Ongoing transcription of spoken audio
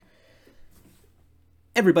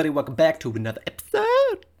Everybody, welcome back to another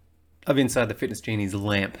episode of Inside the Fitness Genie's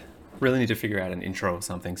Lamp. Really need to figure out an intro or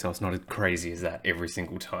something so it's not as crazy as that every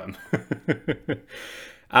single time.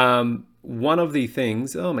 One of the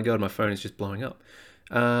things... Oh my god, my phone is just blowing up.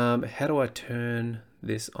 How do I turn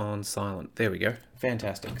this on silent? There we go.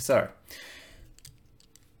 Fantastic. So,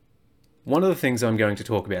 one of the things I'm going to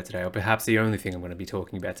talk about today, or perhaps the only thing I'm going to be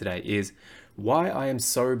talking about today, is why I am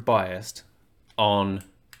so biased on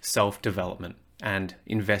self-development and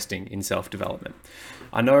investing in self-development.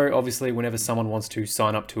 I know, obviously, whenever someone wants to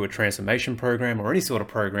sign up to a transformation program or any sort of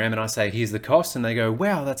program, and I say, here's the cost, and they go,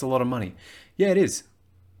 wow, that's a lot of money. Yeah, it is.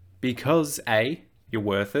 Because A, you're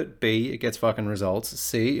worth it. B, it gets fucking results.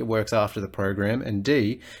 C, it works after the program. And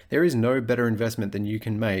D, there is no better investment than you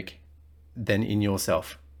can make than in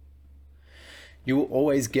yourself. You will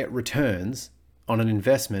always get returns on an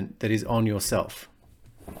investment that is on yourself,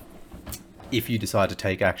 if you decide to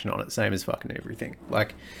take action on it. Same as fucking everything.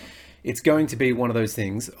 Like, it's going to be one of those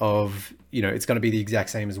things of, you know, it's going to be the exact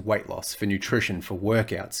same as weight loss, for nutrition, for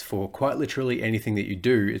workouts, for quite literally anything that you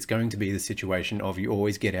do. It's going to be the situation of you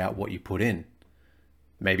always get out what you put in.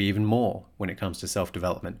 Maybe even more when it comes to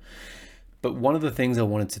self-development. But one of the things I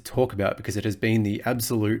wanted to talk about, because it has been the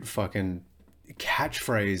absolute fucking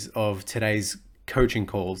catchphrase of today's coaching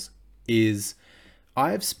calls, is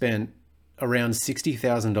I have spent around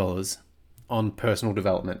 $60,000 on personal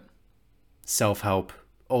development, self-help,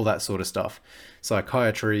 all that sort of stuff.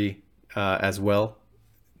 Psychiatry as well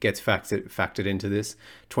gets factored into this.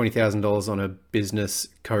 $20,000 on a business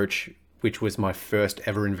coach, which was my first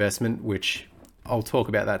ever investment, which I'll talk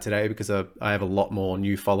about that today because I have a lot more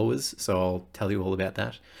new followers, so I'll tell you all about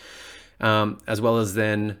that. As well as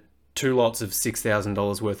then 2 lots of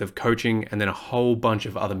 $6,000 worth of coaching, and then a whole bunch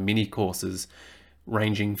of other mini courses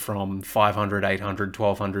ranging from 500, 800,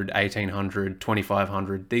 1200, 1800,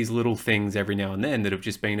 2500, these little things every now and then that have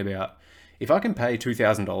just been about, if I can pay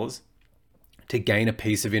 $2,000 to gain a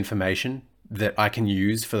piece of information that I can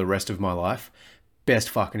use for the rest of my life, best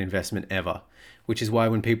fucking investment ever. Which is why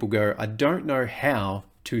when people go, I don't know how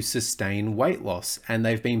to sustain weight loss, and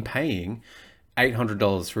they've been paying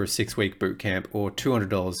 $800 for a 6-week boot camp, or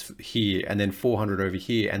 $200 here and then $400 over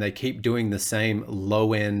here, and they keep doing the same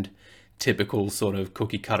low-end typical sort of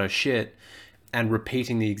cookie cutter shit and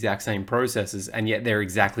repeating the exact same processes, and yet they're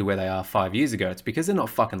exactly where they are 5 years ago. It's because they're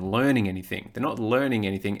not fucking learning anything. They're not learning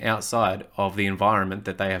anything outside of the environment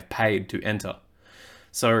that they have paid to enter.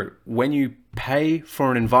 So when you pay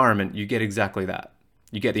for an environment, you get exactly that.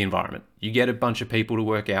 You get the environment. You get a bunch of people to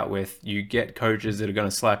work out with. You get coaches that are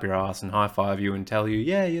going to slap your ass and high five you and tell you,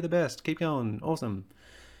 yeah, you're the best. Keep going. Awesome.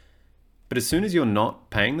 But as soon as you're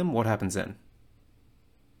not paying them, what happens then?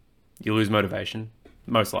 You lose motivation,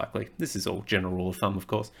 most likely. This is all general rule of thumb, of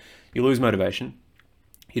course. You lose motivation.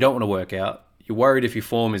 You don't want to work out. You're worried if your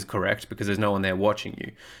form is correct because there's no one there watching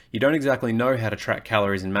you. You don't exactly know how to track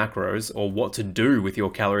calories and macros, or what to do with your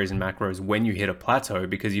calories and macros when you hit a plateau,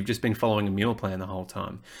 because you've just been following a meal plan the whole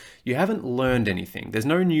time. You haven't learned anything. There's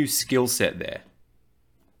no new skill set there.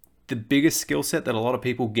 The biggest skill set that a lot of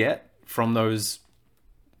people get from those,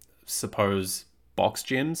 suppose, box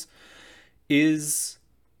gyms is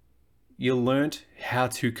you learnt how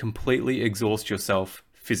to completely exhaust yourself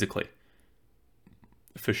physically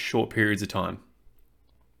for short periods of time.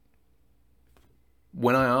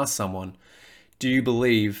 When I ask someone, do you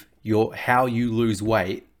believe how you lose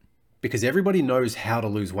weight? Because everybody knows how to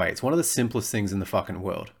lose weight. It's one of the simplest things in the fucking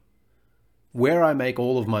world. Where I make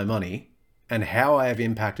all of my money and how I have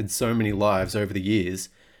impacted so many lives over the years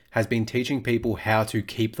has been teaching people how to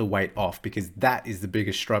keep the weight off, because that is the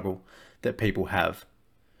biggest struggle that people have.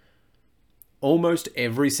 Almost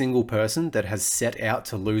every single person that has set out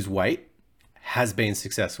to lose weight has been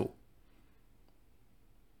successful.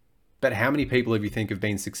 But how many people do you think have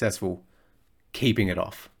been successful keeping it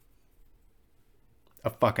off?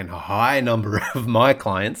 A fucking high number of my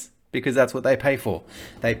clients, because that's what they pay for.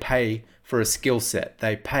 They pay for a skill set.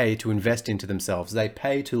 They pay to invest into themselves. They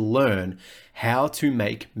pay to learn how to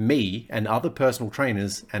make me and other personal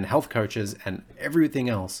trainers and health coaches and everything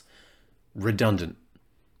else redundant.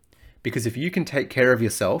 Because if you can take care of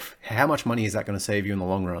yourself, how much money is that going to save you in the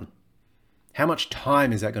long run? How much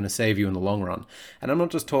time is that going to save you in the long run? And I'm not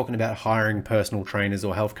just talking about hiring personal trainers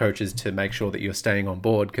or health coaches to make sure that you're staying on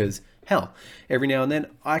board, because hell, every now and then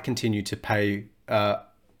I continue to pay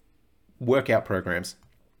workout programs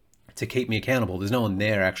to keep me accountable. There's no one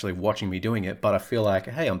there actually watching me doing it, but I feel like,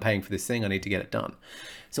 hey, I'm paying for this thing, I need to get it done.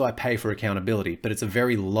 So I pay for accountability, but it's a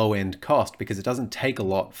very low end cost, because it doesn't take a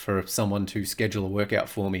lot for someone to schedule a workout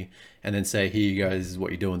for me and then say, here you go, this is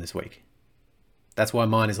what you're doing this week. That's why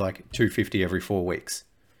mine is like $250 every 4 weeks.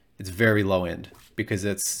 It's very low end because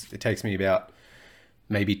it takes me about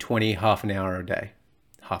maybe 20, half an hour a day,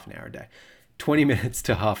 20 minutes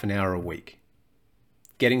to half an hour a week.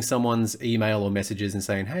 Getting someone's email or messages and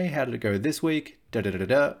saying, hey, how did it go this week?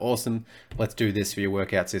 Awesome. Let's do this for your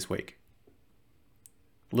workouts this week.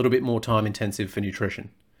 A little bit more time intensive for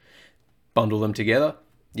nutrition. Bundle them together.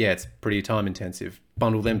 Yeah, it's pretty time intensive.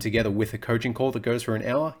 Bundle them together with a coaching call that goes for an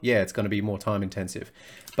hour. Yeah, it's going to be more time intensive.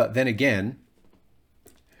 But then again,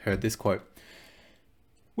 heard this quote,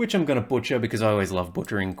 which I'm going to butcher because I always love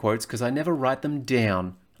butchering quotes because I never write them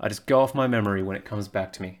down. I just go off my memory when it comes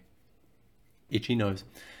back to me. Itchy nose.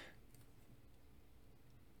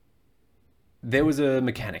 There was a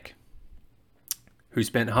mechanic who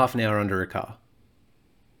spent half an hour under a car.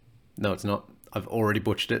 No, it's not. I've already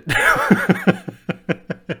butchered it.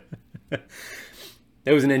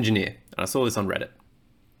 There was an engineer, and I saw this on Reddit.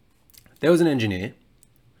 There was an engineer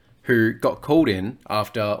who got called in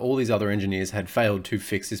after all these other engineers had failed to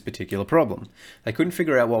fix this particular problem. They couldn't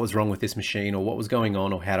figure out what was wrong with this machine or what was going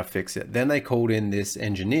on or how to fix it. Then they called in this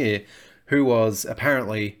engineer who was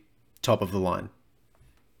apparently top of the line.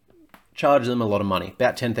 Charged them a lot of money,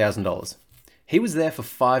 about $10,000. He was there for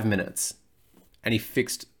 5 minutes and he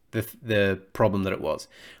fixed the problem that it was.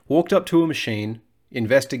 Walked up to a machine,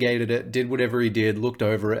 investigated it, did whatever he did, looked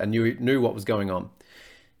over it and knew what was going on.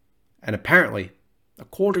 And apparently,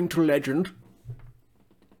 according to legend,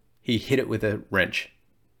 he hit it with a wrench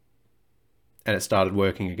and it started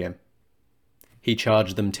working again. He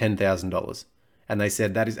charged them $10,000. And they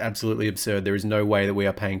said, that is absolutely absurd. There is no way that we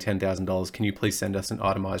are paying $10,000. Can you please send us an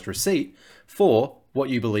itemized receipt for what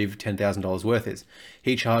you believe $10,000 worth is?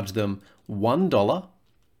 He charged them $1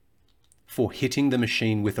 for hitting the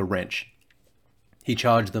machine with a wrench. He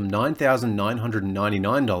charged them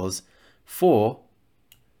 $9,999 for,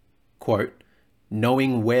 quote,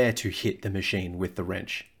 knowing where to hit the machine with the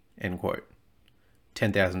wrench, end quote.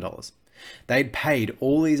 $10,000. They'd paid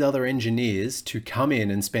all these other engineers to come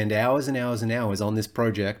in and spend hours and hours and hours on this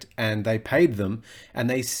project, and they paid them and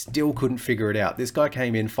they still couldn't figure it out. This guy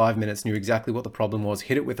came in 5 minutes, knew exactly what the problem was,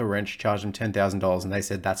 hit it with a wrench, charged them $10,000, and they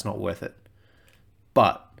said that's not worth it.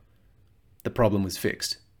 But the problem was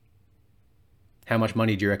fixed. How much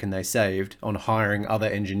money do you reckon they saved on hiring other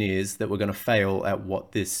engineers that were going to fail at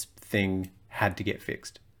what this thing had to get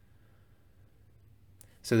fixed?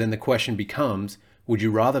 So then the question becomes, would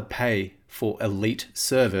you rather pay for elite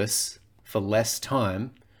service for less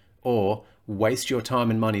time or waste your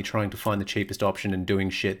time and money trying to find the cheapest option and doing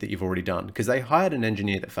shit that you've already done? Because they hired an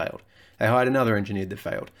engineer that failed. They hired another engineer that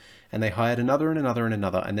failed. And they hired another and another and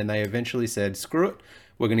another. And then they eventually said, screw it.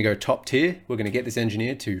 We're going to go top tier. We're going to get this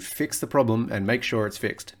engineer to fix the problem and make sure it's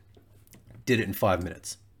fixed. Did it in 5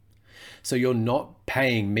 minutes. So you're not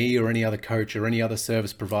paying me or any other coach or any other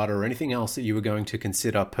service provider or anything else that you were going to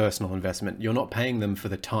consider personal investment. You're not paying them for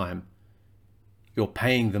the time. You're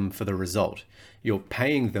paying them for the result. You're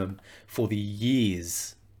paying them for the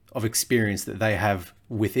years of experience that they have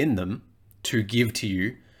within them to give to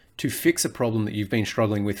you to fix a problem that you've been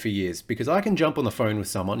struggling with for years. Because I can jump on the phone with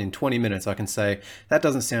someone in 20 minutes. I can say, that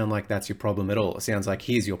doesn't sound like that's your problem at all. It sounds like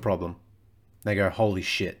here's your problem. They go, holy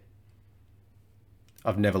shit.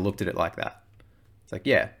 I've never looked at it like that. It's like,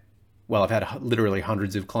 yeah, well, I've had literally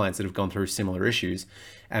hundreds of clients that have gone through similar issues.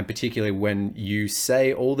 And particularly when you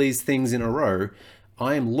say all these things in a row,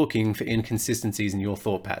 I am looking for inconsistencies in your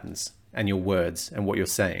thought patterns and your words and what you're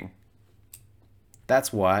saying.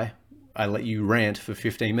 That's why I let you rant for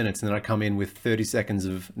 15 minutes and then I come in with 30 seconds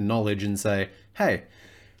of knowledge and say, hey,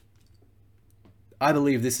 I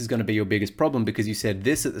believe this is going to be your biggest problem because you said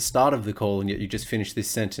this at the start of the call and yet you just finished this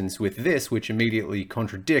sentence with this, which immediately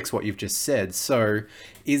contradicts what you've just said. So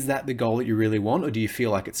is that the goal that you really want, or do you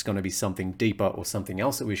feel like it's going to be something deeper or something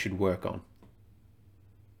else that we should work on?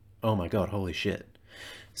 Oh my God, holy shit.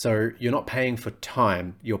 So you're not paying for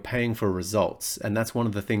time, you're paying for results. And that's one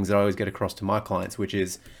of the things that I always get across to my clients, which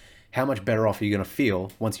is how much better off are you going to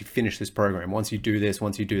feel once you finish this program, once you do this,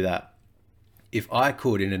 once you do that. If I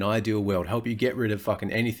could, in an ideal world, help you get rid of fucking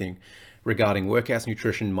anything regarding workouts,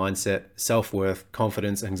 nutrition, mindset, self-worth,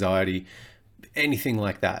 confidence, anxiety, anything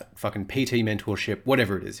like that, fucking PT mentorship,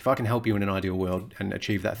 whatever it is, if I can help you in an ideal world and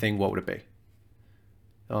achieve that thing, what would it be?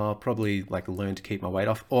 Probably like learn to keep my weight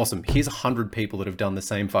off. Awesome. Here's 100 people that have done the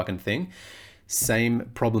same fucking thing,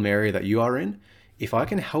 same problem area that you are in. If I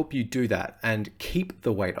can help you do that and keep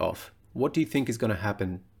the weight off, what do you think is going to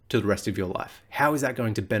happen to the rest of your life? How is that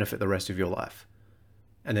going to benefit the rest of your life?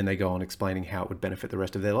 And then they go on explaining how it would benefit the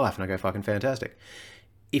rest of their life. And I go, fucking fantastic.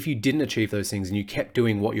 If you didn't achieve those things and you kept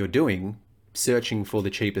doing what you're doing, searching for the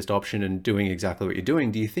cheapest option and doing exactly what you're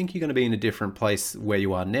doing, do you think you're going to be in a different place where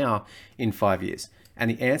you are now in 5 years? And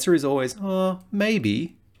the answer is always, oh,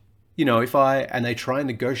 maybe. You know, and they try and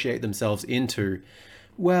negotiate themselves into,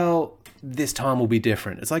 well, this time will be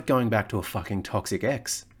different. It's like going back to a fucking toxic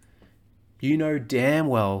ex. You know damn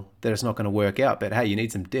well that it's not going to work out, but hey, you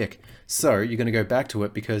need some dick. So you're going to go back to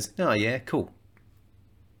it because, oh yeah, cool.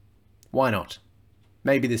 Why not?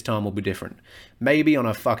 Maybe this time will be different. Maybe on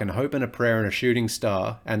a fucking hope and a prayer and a shooting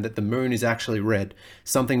star, and that the moon is actually red,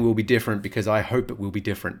 something will be different because I hope it will be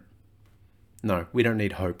different. No, we don't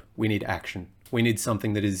need hope. We need action. We need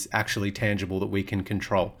something that is actually tangible that we can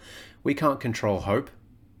control. We can't control hope.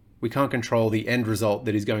 We can't control the end result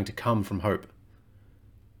that is going to come from hope.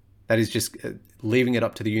 That is just leaving it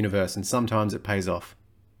up to the universe, and sometimes it pays off.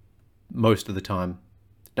 Most of the time,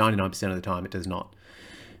 99% of the time, it does not.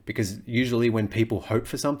 Because usually when people hope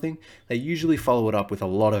for something, they usually follow it up with a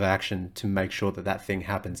lot of action to make sure that that thing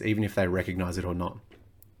happens, even if they recognize it or not.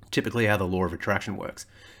 Typically how the law of attraction works.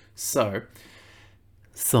 So,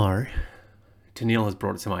 Tennille has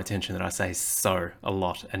brought it to my attention that I say so a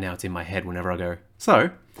lot, and now it's in my head whenever I go,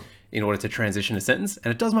 so, in order to transition a sentence,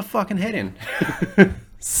 and it does my fucking head in.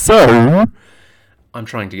 So, I'm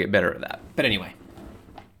trying to get better at that. But anyway,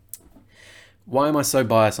 why am I so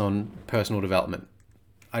biased on personal development?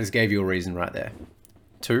 I just gave you a reason right there.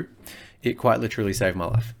 2, it quite literally saved my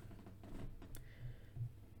life.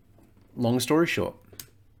 Long story short,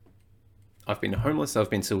 I've been homeless, I've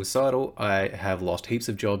been suicidal, I have lost heaps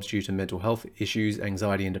of jobs due to mental health issues,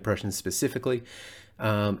 anxiety and depression specifically,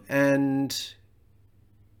 and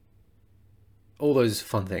all those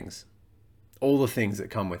fun things. All the things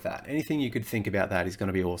that come with that. Anything you could think about that is going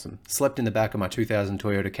to be awesome. Slept in the back of my 2000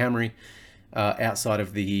 Toyota Camry, outside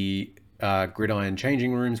of the gridiron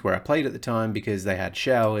changing rooms where I played at the time because they had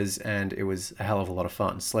showers, and it was a hell of a lot of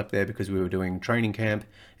fun. Slept there because we were doing training camp.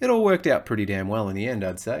 It all worked out pretty damn well in the end,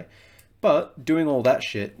 I'd say. But doing all that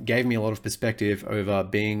shit gave me a lot of perspective over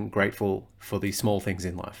being grateful for the small things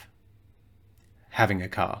in life. Having a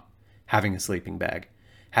car, having a sleeping bag,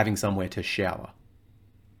 having somewhere to shower.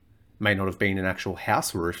 May not have been an actual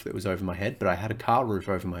house roof that was over my head, but I had a car roof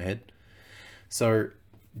over my head. So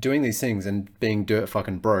doing these things and being dirt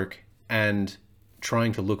fucking broke and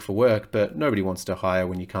trying to look for work, but nobody wants to hire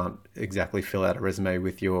when you can't exactly fill out a resume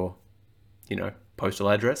with your, postal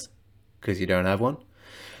address because you don't have one.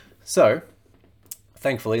 So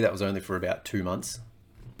thankfully that was only for about 2 months,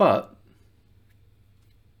 but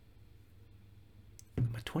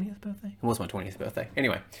my 20th birthday? It was my 20th birthday.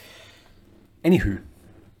 Anywho,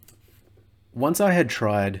 once I had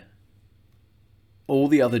tried all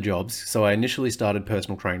the other jobs, so I initially started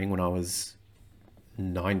personal training when I was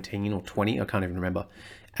 19 or 20, I can't even remember,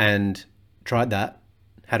 and tried that,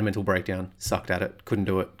 had a mental breakdown, sucked at it, couldn't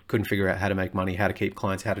do it, couldn't figure out how to make money, how to keep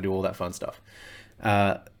clients, how to do all that fun stuff.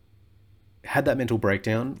 Had that mental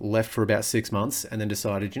breakdown, left for about 6 months, and then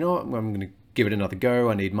decided, you know what, I'm going to give it another go.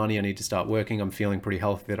 I need money, I need to start working, I'm feeling pretty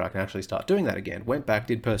healthy that I can actually start doing that again. Went back,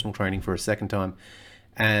 did personal training for a second time,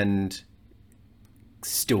 and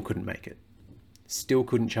still couldn't make it. Still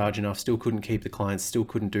couldn't charge enough, still couldn't keep the clients, still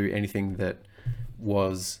couldn't do anything that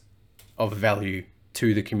was of value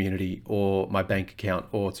to the community or my bank account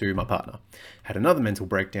or to my partner. Had another mental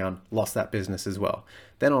breakdown, lost that business as well.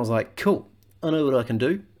 Then I was like, cool, I know what I can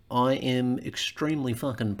do. I am extremely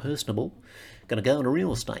fucking personable. Gonna go into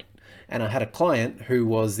real estate. And I had a client who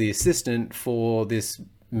was the assistant for this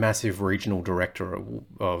massive regional director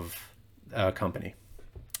of a company.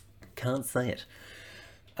 Can't say it.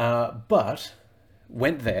 But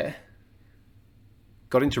went there,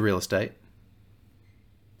 got into real estate,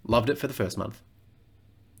 loved it for the first month,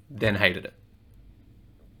 then hated it.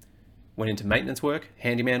 Went into maintenance work,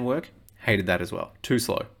 handyman work, hated that as well. Too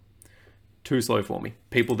slow for me.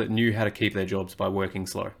 People that knew how to keep their jobs by working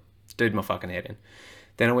slow. Did my fucking head in.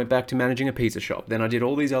 Then I went back to managing a pizza shop. Then I did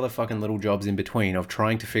all these other fucking little jobs in between of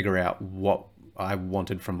trying to figure out what I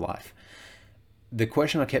wanted from life. The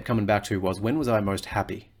question I kept coming back to was, when was I most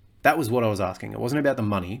happy? That was what I was asking. It wasn't about the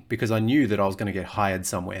money, because I knew that I was going to get hired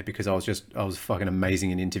somewhere because I was fucking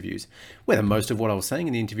amazing in interviews. Whether most of what I was saying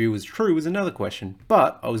in the interview was true was another question,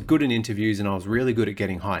 but I was good in interviews and I was really good at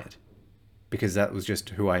getting hired because that was just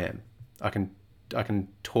who I am. I can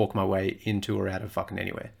talk my way into or out of fucking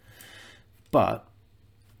anywhere. But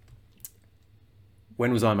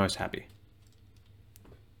when was I most happy?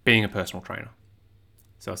 Being a personal trainer.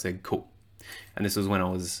 So I said, cool. And this was when I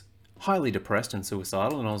was highly depressed and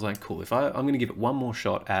suicidal, and I was like, cool, I'm going to give it one more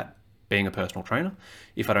shot at being a personal trainer.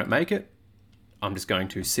 If I don't make it, I'm just going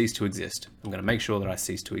to cease to exist. I'm going to make sure that I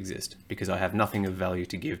cease to exist because I have nothing of value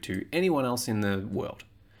to give to anyone else in the world.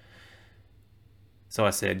 So I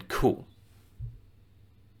said, cool.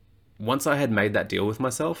 Once I had made that deal with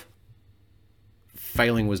myself,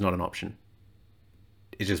 failing was not an option.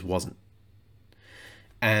 It just wasn't.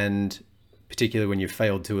 And particularly when you've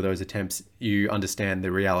failed 2 of those attempts, you understand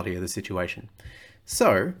the reality of the situation.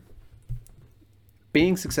 So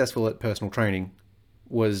being successful at personal training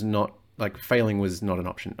was not, like, failing was not an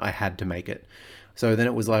option. I had to make it. So then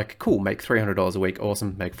it was like, cool, make $300 a week,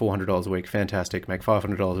 awesome. Make $400 a week, fantastic. Make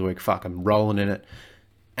 $500 a week, fuck, I'm rolling in it.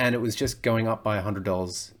 And it was just going up by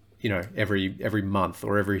 $100, you know, every month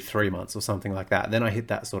or every 3 months or something like that. Then I hit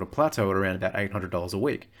that sort of plateau at around about $800 a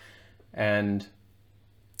week. And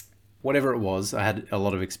whatever it was, I had a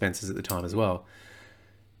lot of expenses at the time as well.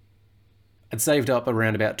 I'd saved up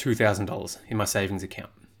around about $2,000 in my savings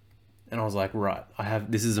account. And I was like, right,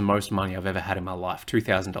 this is the most money I've ever had in my life,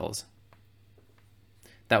 $2,000.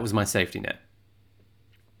 That was my safety net.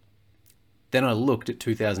 Then I looked at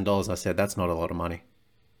 $2,000. I said, that's not a lot of money.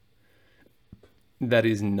 That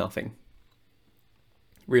is nothing.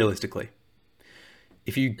 Realistically.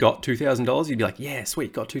 If you got $2,000, you'd be like, yeah,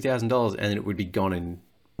 sweet, got $2,000. And then it would be gone in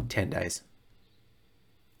 10 days.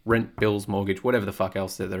 Rent, bills, mortgage, whatever the fuck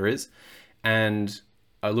else that there is. And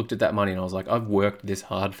I looked at that money and I was like, I've worked this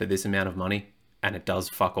hard for this amount of money and it does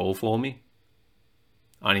fuck all for me.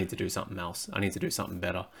 I need to do something else. I need to do something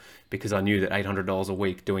better, because I knew that $800 a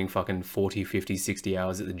week doing fucking 40, 50, 60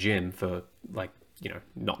 hours at the gym for, like, you know,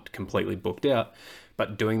 not completely booked out,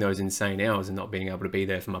 but doing those insane hours and not being able to be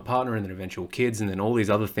there for my partner and then eventual kids and then all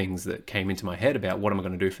these other things that came into my head about what am I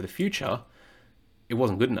going to do for the future, it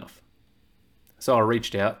wasn't good enough. So I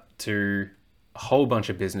reached out to a whole bunch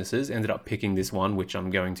of businesses, ended up picking this one, which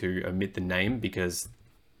I'm going to omit the name because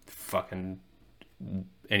fucking...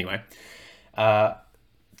 Anyway.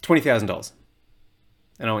 $20,000.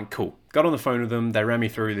 And I went, cool. Got on the phone with them. They ran me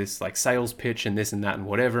through this, like, sales pitch and this and that and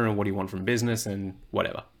whatever, and what do you want from business and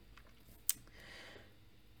whatever.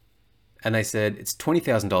 And they said, it's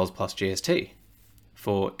 $20,000 plus GST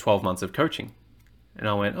for 12 months of coaching. And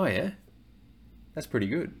I went, oh yeah, that's pretty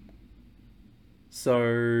good.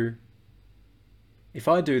 So if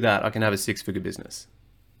I do that, I can have a 6-figure business.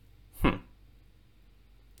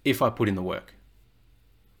 If I put in the work.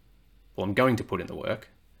 Well, I'm going to put in the work.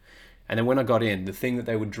 And then when I got in, the thing that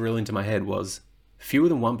they would drill into my head was fewer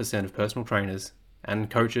than 1% of personal trainers and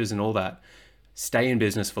coaches and all that stay in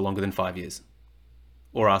business for longer than 5 years,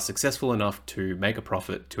 or are successful enough to make a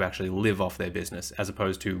profit to actually live off their business, as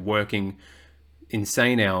opposed to working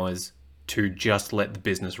insane hours to just let the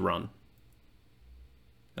business run.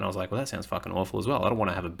 And I was like, well, that sounds fucking awful as well. I don't want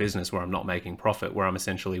to have a business where I'm not making profit, where I'm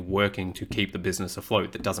essentially working to keep the business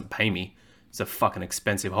afloat that doesn't pay me. It's a fucking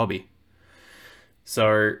expensive hobby.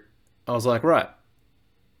 So I was like, right,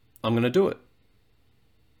 I'm going to do it.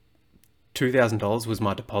 $2,000 was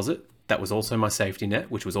my deposit. That was also my safety net,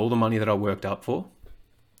 which was all the money that I worked up for.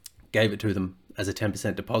 Gave it to them as a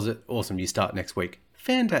 10% deposit. Awesome, you start next week.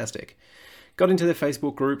 Fantastic. Got into their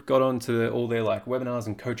Facebook group, got onto all their, like, webinars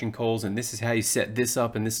and coaching calls, and this is how you set this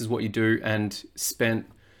up and this is what you do, and spent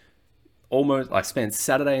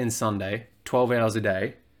Saturday and Sunday, 12 hours a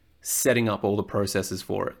day, setting up all the processes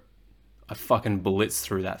for it. I fucking blitzed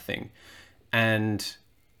through that thing. And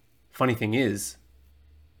funny thing is,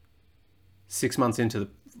 4 months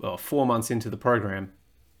into the program,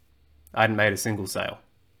 I hadn't made a single sale.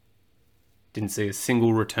 Didn't see a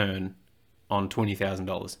single return on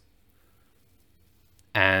 $20,000.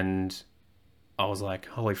 And I was like,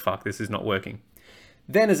 holy fuck, this is not working.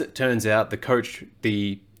 Then, as it turns out,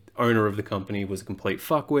 the owner of the company was a complete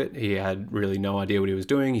fuckwit. He had really no idea what he was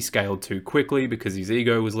doing. He scaled too quickly because his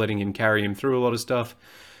ego was letting him carry him through a lot of stuff.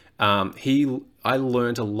 I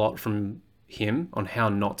learned a lot from him on how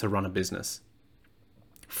not to run a business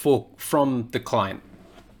from the client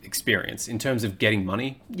experience. In terms of getting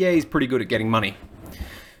money, yeah, he's pretty good at getting money.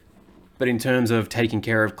 But in terms of taking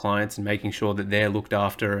care of clients and making sure that they're looked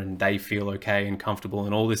after and they feel okay and comfortable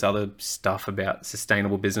and all this other stuff about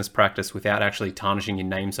sustainable business practice without actually tarnishing your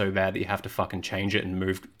name so bad that you have to fucking change it and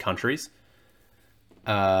move countries,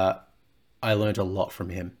 I learned a lot from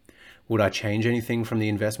him. Would I change anything from the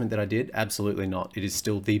investment that I did? Absolutely not. It is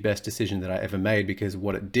still the best decision that I ever made, because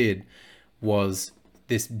what it did was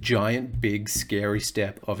this giant, big, scary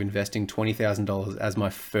step of investing $20,000 as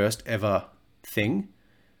my first ever thing.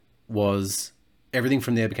 Was everything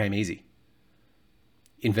from there became easy.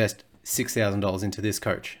 Invest $6,000 into this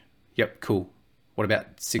coach. Yep, cool. What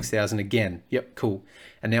about $6,000 again? Yep, cool.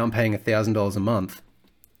 And now I'm paying $1,000 a month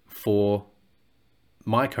for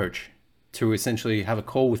my coach to essentially have a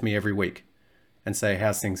call with me every week and say,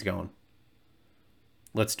 how's things going?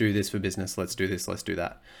 Let's do this for business. Let's do this. Let's do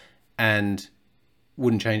that. And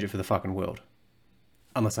wouldn't change it for the fucking world.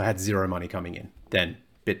 Unless I had zero money coming in. Then,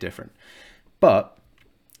 bit different. But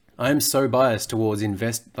I am so biased towards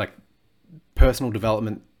personal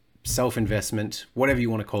development, self-investment, whatever you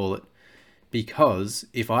want to call it, because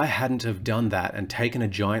if I hadn't have done that and taken a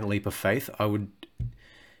giant leap of faith, I've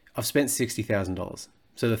spent $60,000.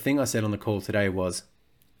 So the thing I said on the call today was,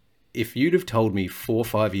 if you'd have told me 4 or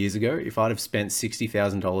 5 years ago, if I'd have spent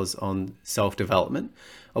 $60,000 on self-development,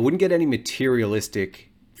 I wouldn't get any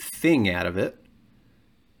materialistic thing out of it,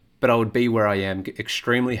 but I would be where I am,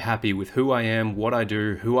 extremely happy with who I am, what I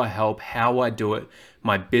do, who I help, how I do it,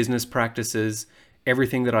 my business practices,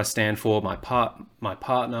 everything that I stand for, my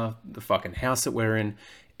partner, the fucking house that we're in,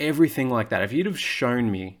 everything like that. If you'd have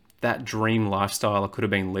shown me that dream lifestyle I could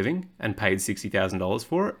have been living and paid $60,000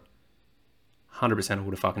 for it, 100% I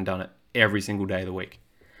would have fucking done it every single day of the week.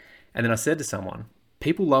 And then I said to someone,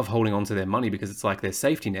 people love holding on to their money because it's like their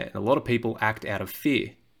safety net. And a lot of people act out of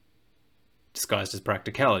fear, disguised as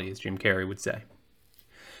practicality, as Jim Carrey would say.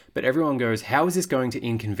 But everyone goes, how is this going to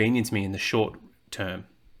inconvenience me in the short term?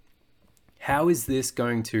 How is this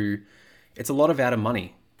going to... It's a lot of out of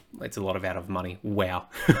money. It's a lot of out of money. Wow.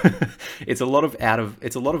 It's a lot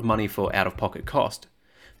of money for out-of-pocket cost.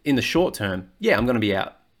 In the short term, yeah, I'm going to be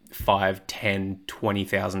out $5,000, $10,000,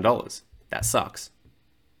 $20,000. That sucks.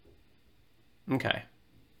 Okay.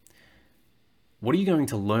 What are you going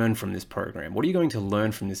to learn from this program? What are you going to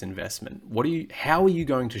learn from this investment? How are you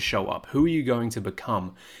going to show up? Who are you going to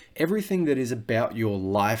become? Everything that is about your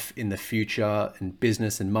life in the future, and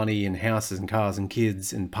business and money and houses and cars and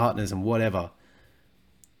kids and partners and whatever.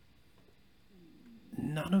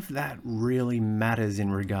 None of that really matters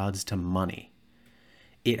in regards to money.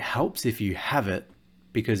 It helps if you have it,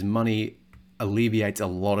 because money alleviates a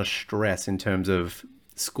lot of stress in terms of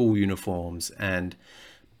school uniforms and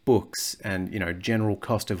books and, general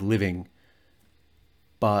cost of living.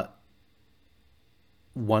 But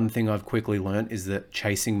one thing I've quickly learned is that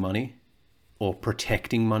chasing money or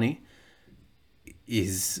protecting money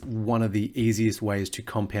is one of the easiest ways to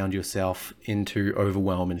compound yourself into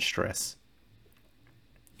overwhelm and stress.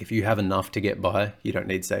 If you have enough to get by, you don't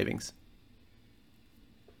need savings.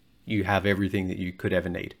 You have everything that you could ever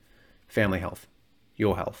need. Family health,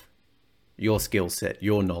 your skill set,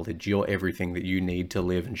 your knowledge, your everything that you need to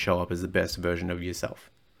live and show up as the best version of yourself.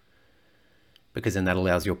 Because then that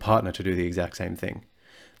allows your partner to do the exact same thing.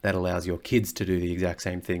 That allows your kids to do the exact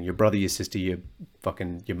same thing. Your brother, your sister, your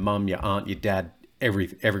mum, your aunt, your dad,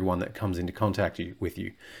 everyone that comes into contact with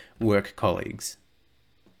you, work colleagues.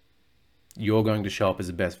 You're going to show up as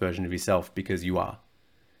the best version of yourself because you are.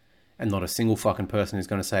 And not a single fucking person is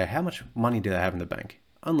going to say, how much money do they have in the bank?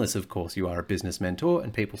 Unless, of course, you are a business mentor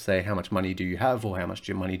and people say, how much money do you have, or how much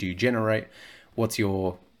money do you generate? What's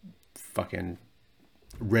your fucking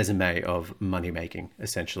resume of money making,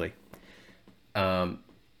 essentially?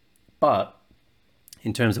 But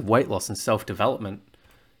in terms of weight loss and self-development,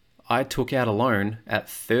 I took out a loan at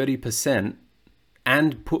 30%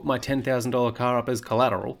 and put my $10,000 car up as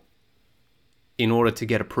collateral in order to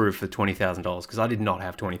get approved for $20,000, because I did not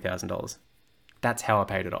have $20,000. That's how I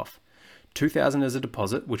paid it off. $2,000 as a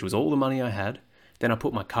deposit, which was all the money I had. Then I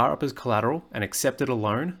put my car up as collateral and accepted a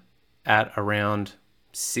loan at around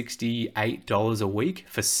 $68 a week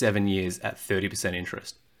for 7 years at 30%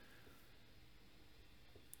 interest.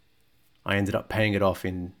 I ended up paying it off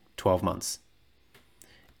in 12 months.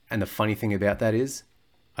 And the funny thing about that is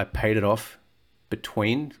I paid it off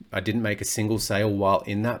I didn't make a single sale while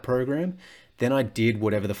in that program. Then I did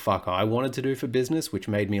whatever the fuck I wanted to do for business, which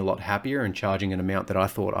made me a lot happier and charging an amount that I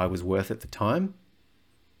thought I was worth at the time.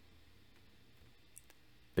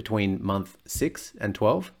 Between month 6 and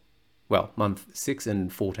 12, month 6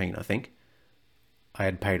 and 14, I think, I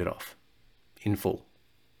had paid it off in full.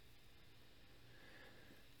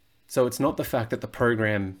 So it's not the fact that the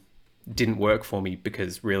program didn't work for me,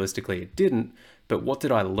 because realistically it didn't, but what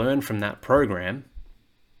did I learn from that program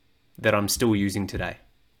that I'm still using today?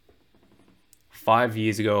 5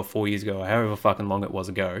 years ago or 4 years ago, or however fucking long it was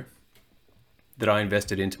ago, that I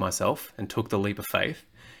invested into myself and took the leap of faith,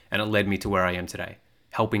 and it led me to where I am today,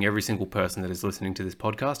 helping every single person that is listening to this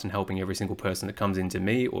podcast and helping every single person that comes into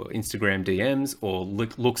me or Instagram DMs or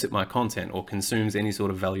looks at my content or consumes any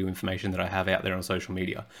sort of value information that I have out there on social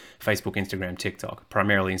media, Facebook, Instagram, TikTok,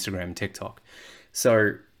 primarily Instagram and TikTok.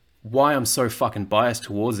 So why I'm so fucking biased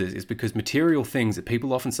towards this is because material things that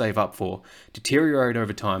people often save up for deteriorate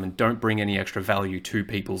over time and don't bring any extra value to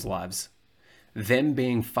people's lives. Them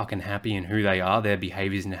being fucking happy in who they are, their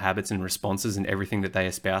behaviors and habits and responses and everything that they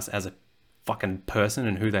espouse as a fucking person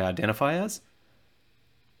and who they identify as,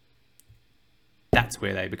 that's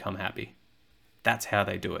where they become happy. That's how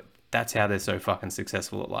they do it. That's how they're so fucking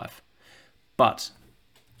successful at life. But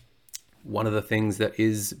one of the things that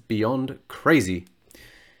is beyond crazy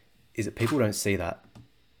is that people don't see that.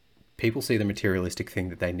 People see the materialistic thing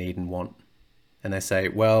that they need and want. And they say,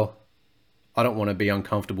 well, I don't want to be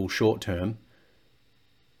uncomfortable short term.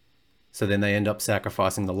 So then they end up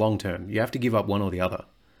sacrificing the long term. You have to give up one or the other.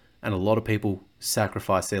 And a lot of people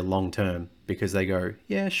sacrifice their long term because they go,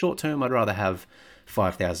 yeah, short term, I'd rather have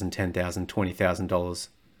 $5,000, $10,000, $20,000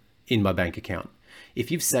 in my bank account.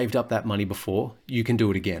 If you've saved up that money before, you can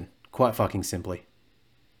do it again. Quite fucking simply.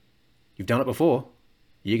 You've done it before,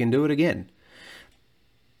 you can do it again.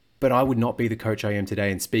 But I would not be the coach I am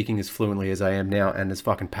today and speaking as fluently as I am now and as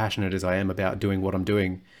fucking passionate as I am about doing what I'm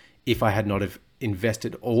doing if I had not have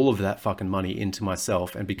invested all of that fucking money into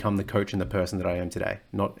myself and become the coach and the person that I am today,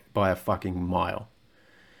 not by a fucking mile.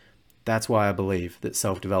 That's why I believe that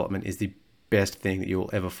self-development is the best thing that you will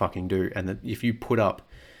ever fucking do. And that if you put up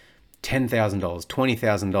 $10,000,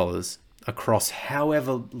 $20,000 across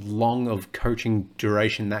however long of coaching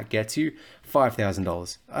duration that gets you,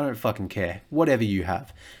 $5,000, I don't fucking care. Whatever you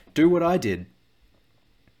have. Do what I did.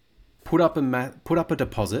 Put up a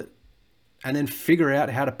deposit and then figure out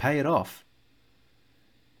how to pay it off.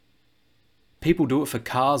 People do it for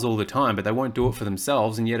cars all the time, but they won't do it for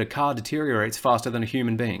themselves, and yet a car deteriorates faster than a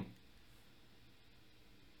human being.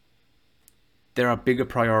 There are bigger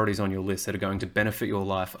priorities on your list that are going to benefit your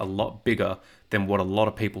life a lot bigger than what a lot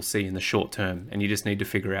of people see in the short term, and you just need to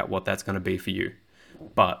figure out what that's going to be for you.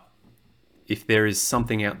 But if there is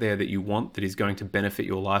something out there that you want that is going to benefit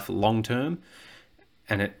your life long term,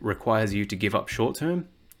 and it requires you to give up short term,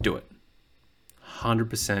 do it.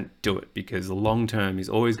 100% do it, because the long term is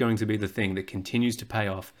always going to be the thing that continues to pay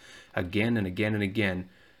off again and again and again,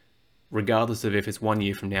 regardless of if it's 1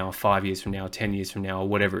 year from now, or 5 years from now, or 10 years from now, or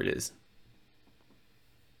whatever it is.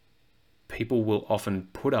 People will often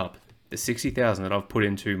put up the 60,000 that I've put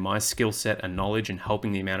into my skill set and knowledge and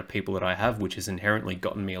helping the amount of people that I have, which has inherently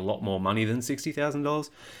gotten me a lot more money than $60,000.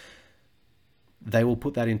 They will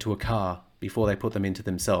put that into a car before they put them into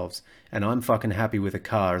themselves. And I'm fucking happy with a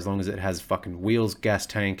car as long as it has fucking wheels, gas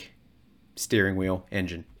tank, steering wheel,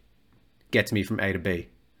 engine. Gets me from A to B.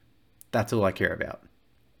 That's all I care about.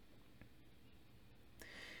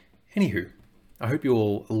 Anywho, I hope you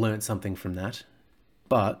all learned something from that.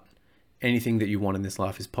 But anything that you want in this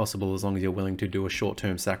life is possible as long as you're willing to do a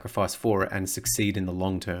short-term sacrifice for it and succeed in the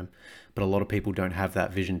long term. But a lot of people don't have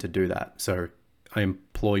that vision to do that. So I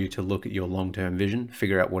implore you to look at your long-term vision,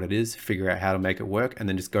 figure out what it is, figure out how to make it work, and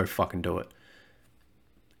then just go fucking do it.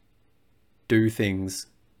 Do things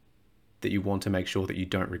that you want to make sure that you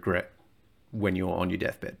don't regret when you're on your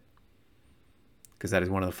deathbed. Because that is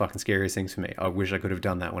one of the fucking scariest things for me. I wish I could have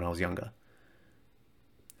done that when I was younger.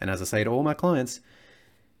 And as I say to all my clients,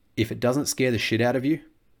 if it doesn't scare the shit out of you,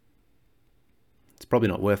 it's probably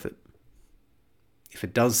not worth it. If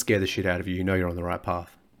it does scare the shit out of you, you know you're on the right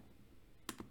path.